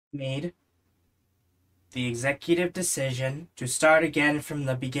made the executive decision to start again from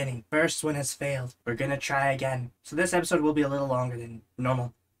the beginning. First one has failed. We're gonna try again. So this episode will be a little longer than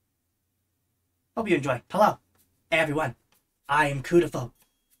normal. Hope you enjoy. Hello, everyone. I am KuuDefoe,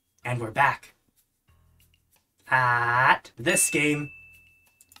 and we're back at this game.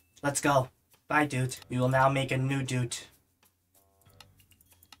 Let's go. Bye, dude. We will now make a new dude.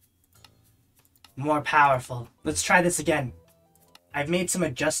 More powerful. Let's try this again. I've made some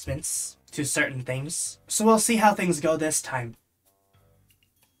adjustments to certain things, so we'll see how things go this time.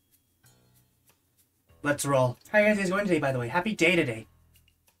 Let's roll. How are you guys going today, by the way? Happy day today.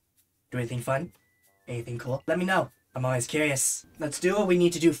 Do anything fun? Anything cool? Let me know. I'm always curious. Let's do what we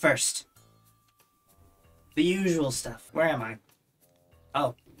need to do first. The usual stuff. Where am I?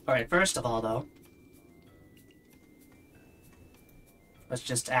 Oh, alright. First of all, though, let's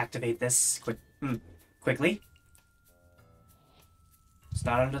just activate this quickly. It's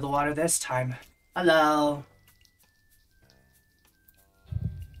not under the water this time. Hello.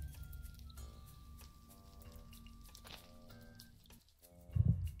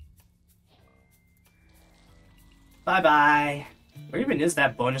 Bye-bye. Where even is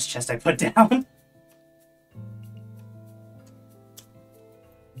that bonus chest I put down?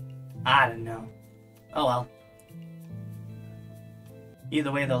 I don't know. Oh well.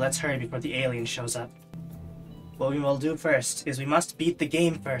 Either way though, let's hurry before the alien shows up. What we will do first is we must beat the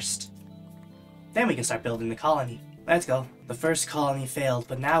game first. Then we can start building the colony. Let's go. The first colony failed,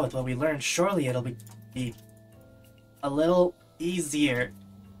 but now with what we learned, surely it'll be a little easier.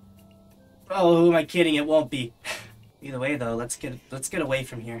 Oh, who am I kidding? It won't be. Either way though, let's get away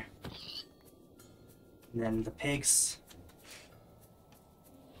from here. And then the pigs,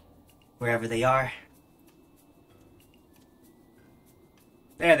 wherever they are.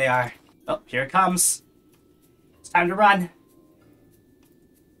 There they are. Oh, here it comes. It's time to run.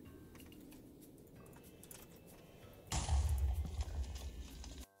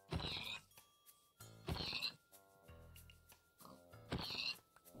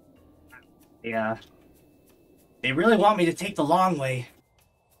 Yeah. They really want me to take the long way.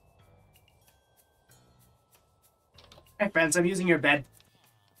 Hi friends, I'm using your bed.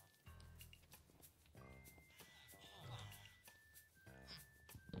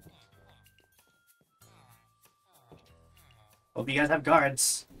 Hope you guys have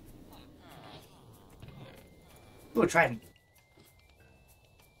guards. Ooh, a trident.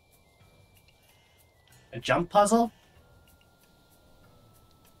 A jump puzzle?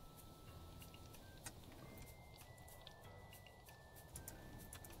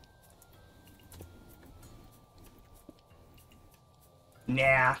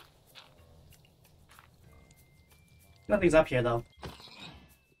 Nah. Nothing's up here, though.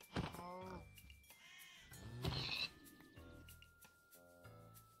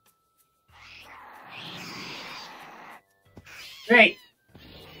 Great!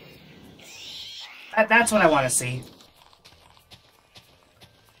 That's what I want to see.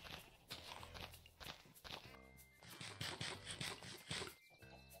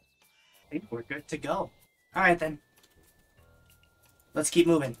 I think we're good to go. Alright then. Let's keep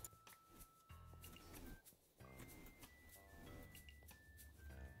moving.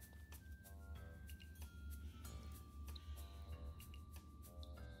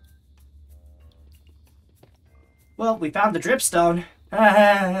 Well, we found the dripstone.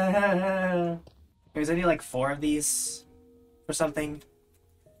 There's only like 4 of these or something.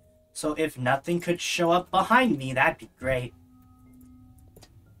 So if nothing could show up behind me, that'd be great.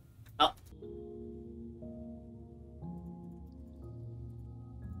 Oh.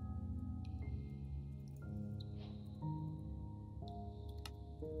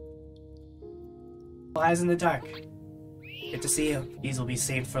 Eyes in the dark. Good to see you. These will be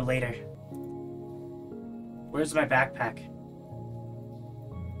saved for later. Where's my backpack?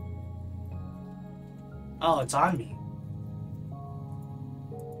 Oh, it's on me.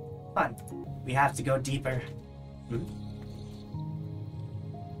 Fun. We have to go deeper.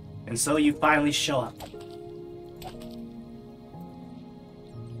 And so you finally show up.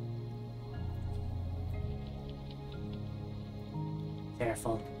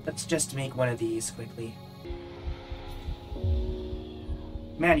 Careful. Let's just make one of these quickly.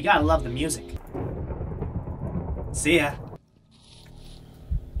 Man, you gotta love the music. See ya.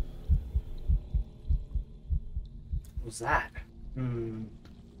 What was that? In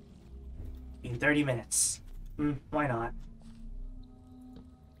 30 minutes. Why not?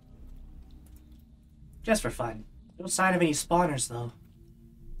 Just for fun. No sign of any spawners, though.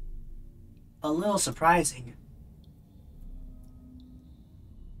 A little surprising.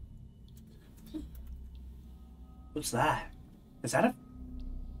 What's that? Is that a...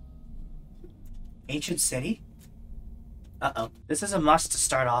 Ancient city? Uh-oh. This is a must to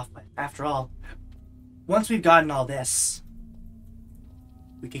start off with. After all, once we've gotten all this,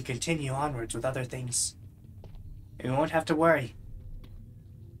 we can continue onwards with other things. And we won't have to worry.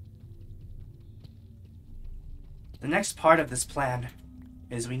 The next part of this plan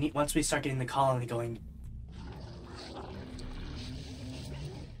is once we start getting the colony going.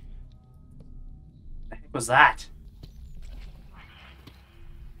 The heck was that?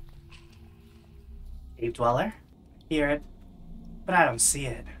 Cave dweller? Hear it, but I don't see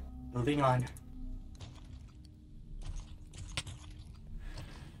it. Moving on.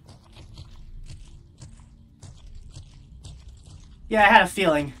 Yeah, I had a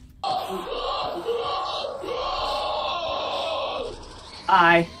feeling.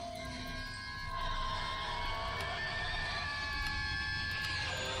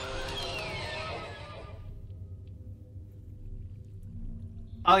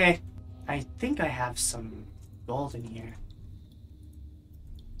 Okay, I think I have some gold in here.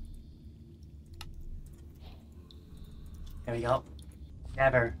 There we go.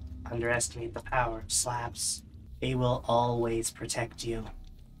 Never underestimate the power of slabs. They will always protect you.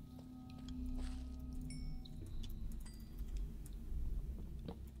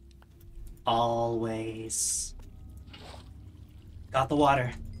 Always. Got the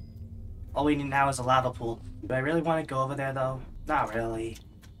water. All we need now is a lava pool. Do I really want to go over there, though? Not really.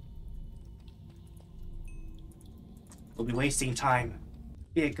 We'll be wasting time.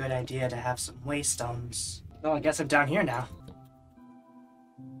 Be a good idea to have some waystones. Well, I guess I'm down here now.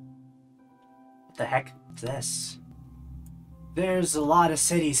 What the heck is this? There's a lot of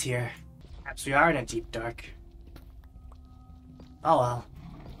cities here. Perhaps we are in a deep dark. Oh well.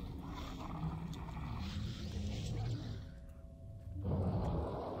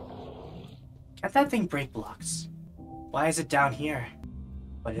 Can't that thing break blocks? Why is it down here?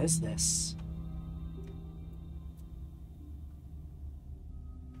 What is this?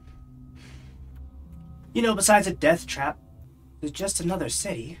 You know, besides a death trap, there's just another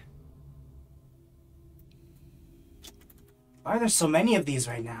city. Why are there so many of these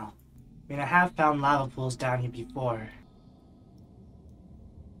right now? I mean, I have found lava pools down here before.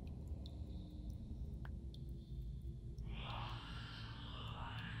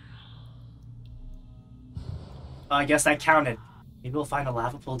 Oh, I guess that counted. Maybe we'll find a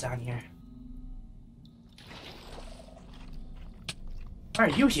lava pool down here. Why are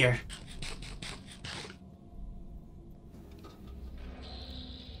you here?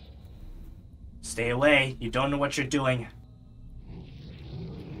 Stay away. You don't know what you're doing.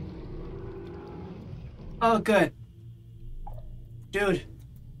 Oh, good. Dude,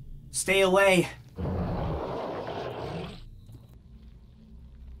 stay away.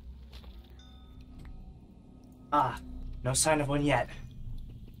 Ah, no sign of one yet.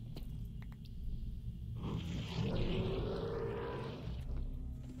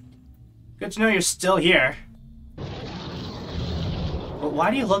 Good to know you're still here. But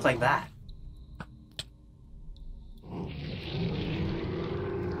why do you look like that?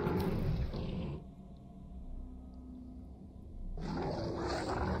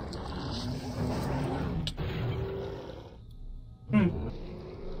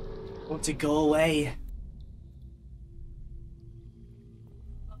 Want to go away?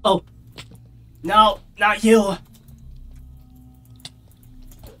 Oh! No, not you!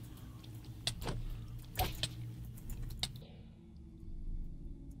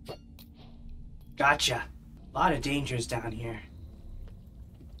 Gotcha. A lot of dangers down here.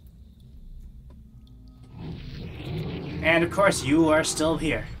 And of course, you are still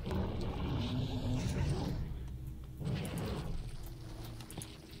here.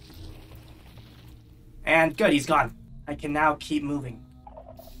 And good, he's gone. I can now keep moving.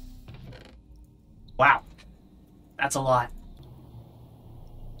 Wow. That's a lot.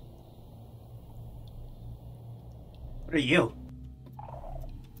 What are you?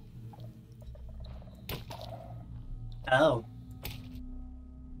 Oh.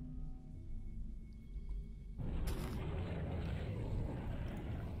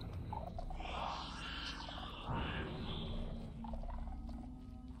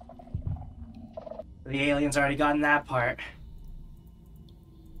 The alien's already gotten that part.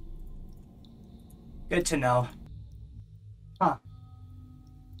 Good to know. Huh.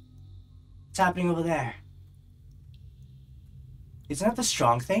 What's happening over there? Isn't that the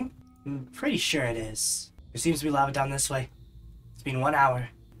strong thing? I'm pretty sure it is. There seems to be lava down this way. It's been 1 hour.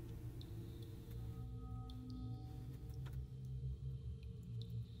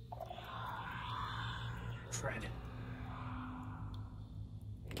 Fred.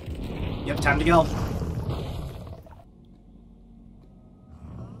 Yep, time to go.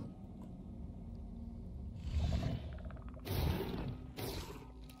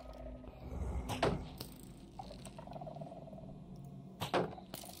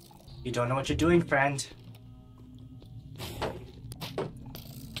 You don't know what you're doing, friend.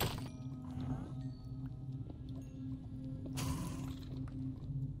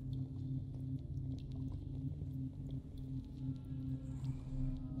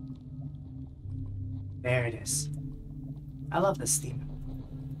 There it is. I love this theme.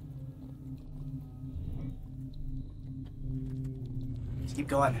 Keep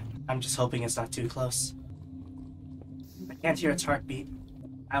going. I'm just hoping it's not too close. I can't hear its heartbeat.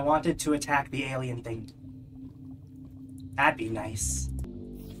 I wanted to attack the alien thing. That'd be nice.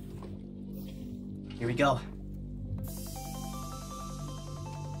 Here we go.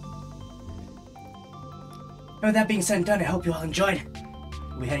 And with that being said and done, I hope you all enjoyed.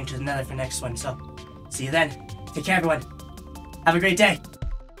 We'll be heading to the Nether for the next one, so see you then. Take care, everyone. Have a great day.